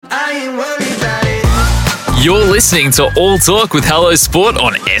You're listening to All Talk with Hello Sport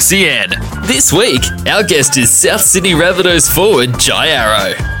on SEN. This week, our guest is South Sydney Rabbitohs forward Jai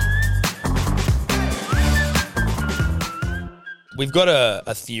Arrow. We've got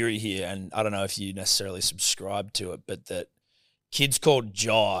a theory here, and I don't know if you necessarily subscribe to it, but that kids called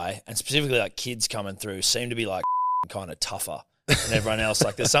Jai, and specifically like kids coming through, seem to be like kind of tougher than everyone else.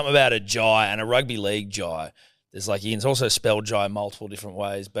 Like there's something about a Jai and a rugby league Jai. There's like, you can also spell Jai multiple different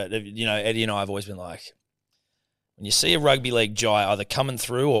ways, but you know, Eddie and I have always been like, when you see a rugby league Jai either coming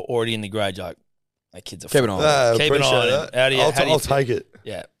through or already in the grade, you're like, that kid's a keep an eye. Keep an eye on him. How do you I'll take it.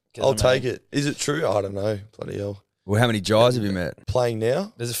 Yeah. I'll take it. Is it true? I don't know. Bloody hell. Well, how many Jais have you met? Playing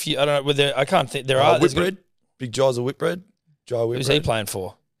now? There's a few. I don't know. I can't think. There are. Whitbread. Big Jai's a Whitbread. Jai Whitbread. Who's he playing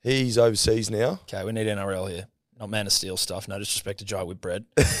for? He's overseas now. Okay, we need NRL here. Not Man of Steel stuff. No disrespect to Jai Whitbread.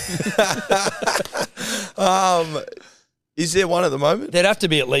 Is there one at the moment? There'd have to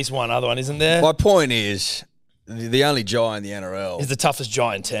be at least one other one, isn't there? My point is, the only Jai in the NRL He's the toughest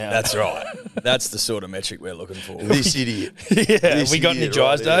Jai in town. That's right. That's the sort of metric we're looking for. This idiot. Yeah. This We got any idiot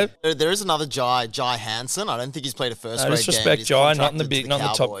Jais, right Dave? There is another Jai Hansen. I don't think he's played a first No grade disrespect, game. He's Jai. Not in the contracted to not in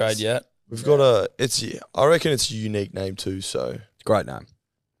the top grade Cowboys. yet. We've got I reckon it's a unique name too, so Great name.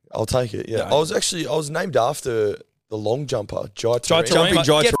 I'll take it. Yeah. No. I was named after the long jumper, Jai Jai Tarima. Tarima.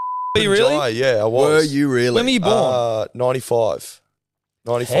 Jai Get are you really? Jai, yeah, I was. Were you really? When were you born? 95.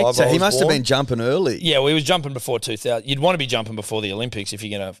 95. Heck, So I he was must have born. been jumping early. Yeah, we was jumping before 2000. You'd want to be jumping before the Olympics if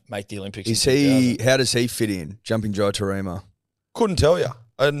you're going to make the Olympics. Is in he? 2000. How does he fit in? Jumping Jai Tarima. Couldn't tell you.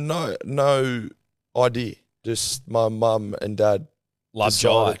 No idea. Just my mum and dad. Love Jai,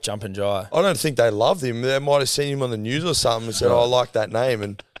 decided- jumping Jai. I don't think they loved him. They might have seen him on the news or something and said, "Oh, I like that name."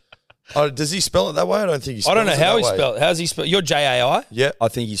 And does he spell it that way? I don't think he. I Spells don't know it how that he way. spelled. How's he spelled? You're Jai. Yeah. I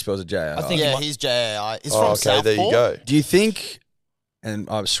think he spells a J. I think- Yeah, he might- he's Jai. He's Oh, from okay. Southport. There you go. Do you think? And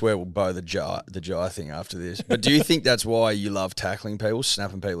I swear we'll bow the Jai thing after this. But do you think that's why you love tackling people,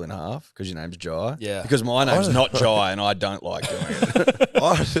 snapping people in half? Because your name's Jai? Yeah. Because my name's not Jai and I don't like doing it.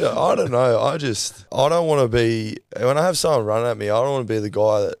 I don't know. I don't want to be, when I have someone run at me, I don't want to be the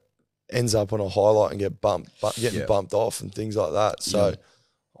guy that ends up on a highlight and getting bumped off and things like that. So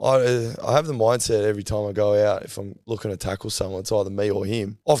I have the mindset every time I go out, if I'm looking to tackle someone, it's either me or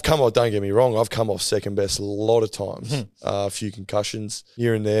him. Don't get me wrong, I've come off second best a lot of times. A few concussions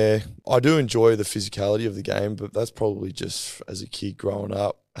here and there. I do enjoy the physicality of the game, but that's probably just as a kid growing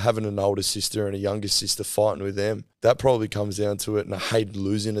up, having an older sister and a younger sister, fighting with them. That probably comes down to it. And I hated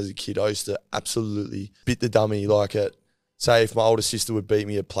losing as a kid. I used to absolutely bit the dummy like it. Say if my older sister would beat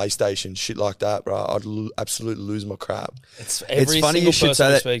me at PlayStation, shit like that, bro, I'd absolutely lose my crap. It's every funny single you should person say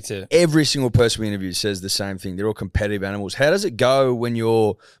we that. speak to. Every single person we interview says the same thing. They're all competitive animals. How does it go when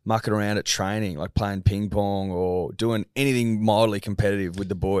you're mucking around at training, like playing ping pong or doing anything mildly competitive with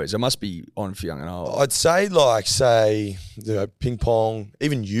the boys? It must be on for young and old. I'd say ping pong,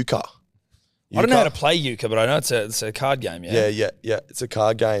 even euchre. I don't know how to play euchre, but I know it's a card game. Yeah. Yeah. It's a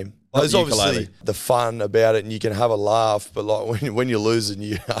card game. Not There's the obviously ukulele. the fun about it, and you can have a laugh. But like when you're losing,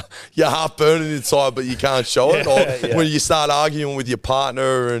 you're half burning inside, but you can't show it. Or Yeah. when you start arguing with your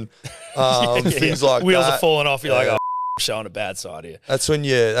partner and things like Wheels that. are falling off. You're like, oh, I'm showing a bad side here. That's when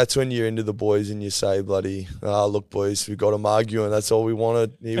you're into the boys and you say, bloody, look, boys, we got them arguing. That's all we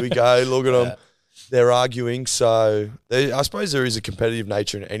wanted. Here we go. Look at them. They're arguing. So I suppose there is a competitive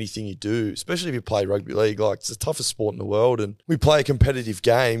nature in anything you do, especially if you play rugby league. Like, it's the toughest sport in the world, and we play a competitive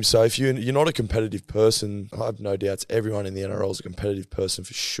game. So if you're not a competitive person, I have no doubts everyone in the NRL is a competitive person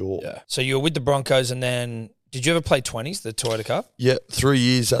for sure. Yeah. So you were with the Broncos, and then did you ever play 20s, the Toyota Cup? Yeah, 3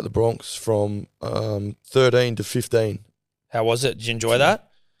 years at the Bronx from 13 to 15. How was it? Did you enjoy that?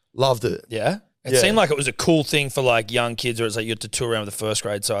 Loved it. Yeah. It Yeah. seemed like it was a cool thing for like young kids, or it's like you had to tour around with the first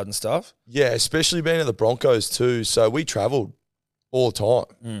grade side and stuff. Yeah, especially being at the Broncos too. So we travelled all the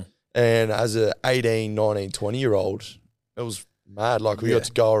time. And as a 18, 19, 20-year-old, it was mad. Like we got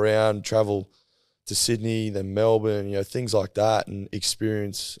to go around, travel to Sydney, then Melbourne, things like that, and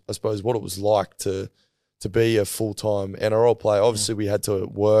experience, I suppose, what it was like to be a full-time NRL player. Obviously, we had to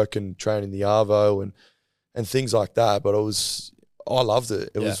work and train in the Arvo and things like that, but I loved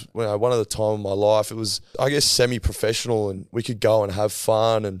it. It was one of the time of my life. It was, I guess, semi-professional, and we could go and have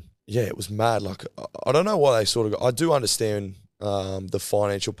fun. And yeah, it was mad. Like, I don't know why they I do understand the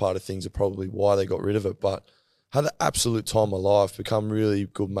financial part of things are probably why they got rid of it, but had the absolute time of my life, become really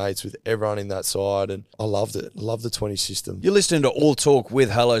good mates with everyone in that side, and I loved it. I love the 20 system. You're listening to All Talk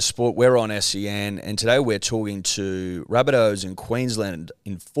with Hello Sport. We're on SEN, and today we're talking to Rabbitohs and Queensland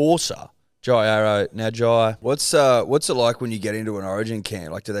enforcer Jai Arrow. Now, Jai, what's it like when you get into an Origin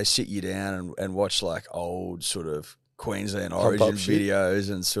camp? Like, do they sit you down and watch like old sort of Queensland Pump Origin up shit. videos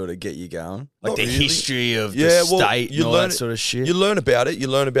and sort of get you going? Like Not the really. history of Yeah, the well, state you and all learn that it- sort of shit. You learn about it. You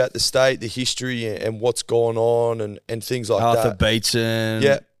learn about the state, the history, and what's going on, and things like Arthur that. Beetson.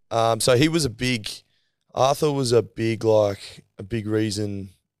 Yeah. So he was Arthur was a big reason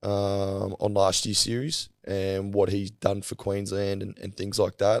on last year's series and what he's done for Queensland and things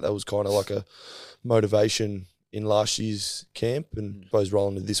like that. That was kind of like a motivation in last year's camp. And I suppose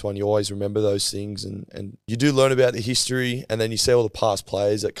rolling to this one, you always remember those things and you do learn about the history, and then you see all the past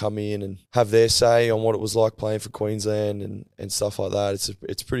players that come in and have their say on what it was like playing for Queensland and stuff like that.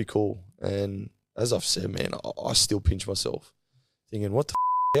 It's pretty cool. And as I've said, man, I still pinch myself thinking, what the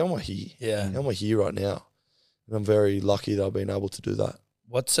how am I here? Yeah. How am I here right now? And I'm very lucky that I've been able to do that.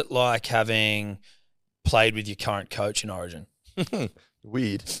 What's it like having played with your current coach in Origin?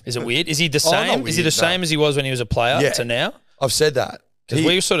 Weird. Is it weird? Is he the Oh, same? not Is he the weird, same no. as he was when he was a player Yeah. to now? I've said that. Because He-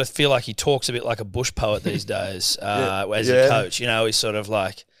 we sort of feel like he talks a bit like a bush poet these days as a Yeah. coach. You know, he's sort of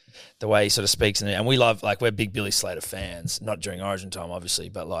like the way he sort of speaks. And we love, like, we're big Billy Slater fans, not during Origin time, obviously,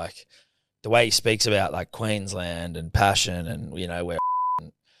 but like the way he speaks about like Queensland and passion and, you know, we're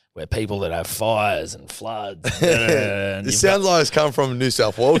people that have fires and floods. And It sounds like it's come from New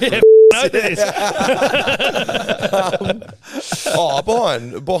South Wales. know this.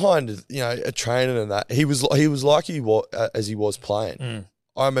 Behind a training and that he was like as he was playing.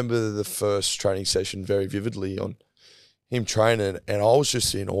 I remember the first training session very vividly on him training, and I was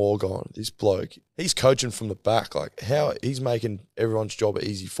just in awe. Going, this bloke, he's coaching from the back, like how he's making everyone's job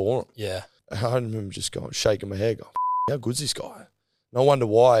easy for him. Yeah. I remember just going, shaking my head, going, how good's this guy? No wonder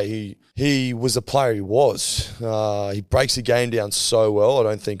why he was the player he was. He breaks the game down so well. I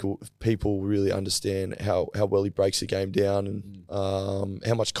don't think people really understand how well he breaks the game down and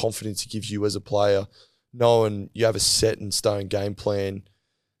how much confidence he gives you as a player, knowing you have a set in stone game plan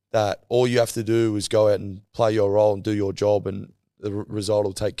that all you have to do is go out and play your role and do your job, and the result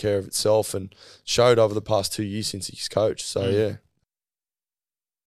will take care of itself, and showed over the past 2 years since he's coached. So, yeah.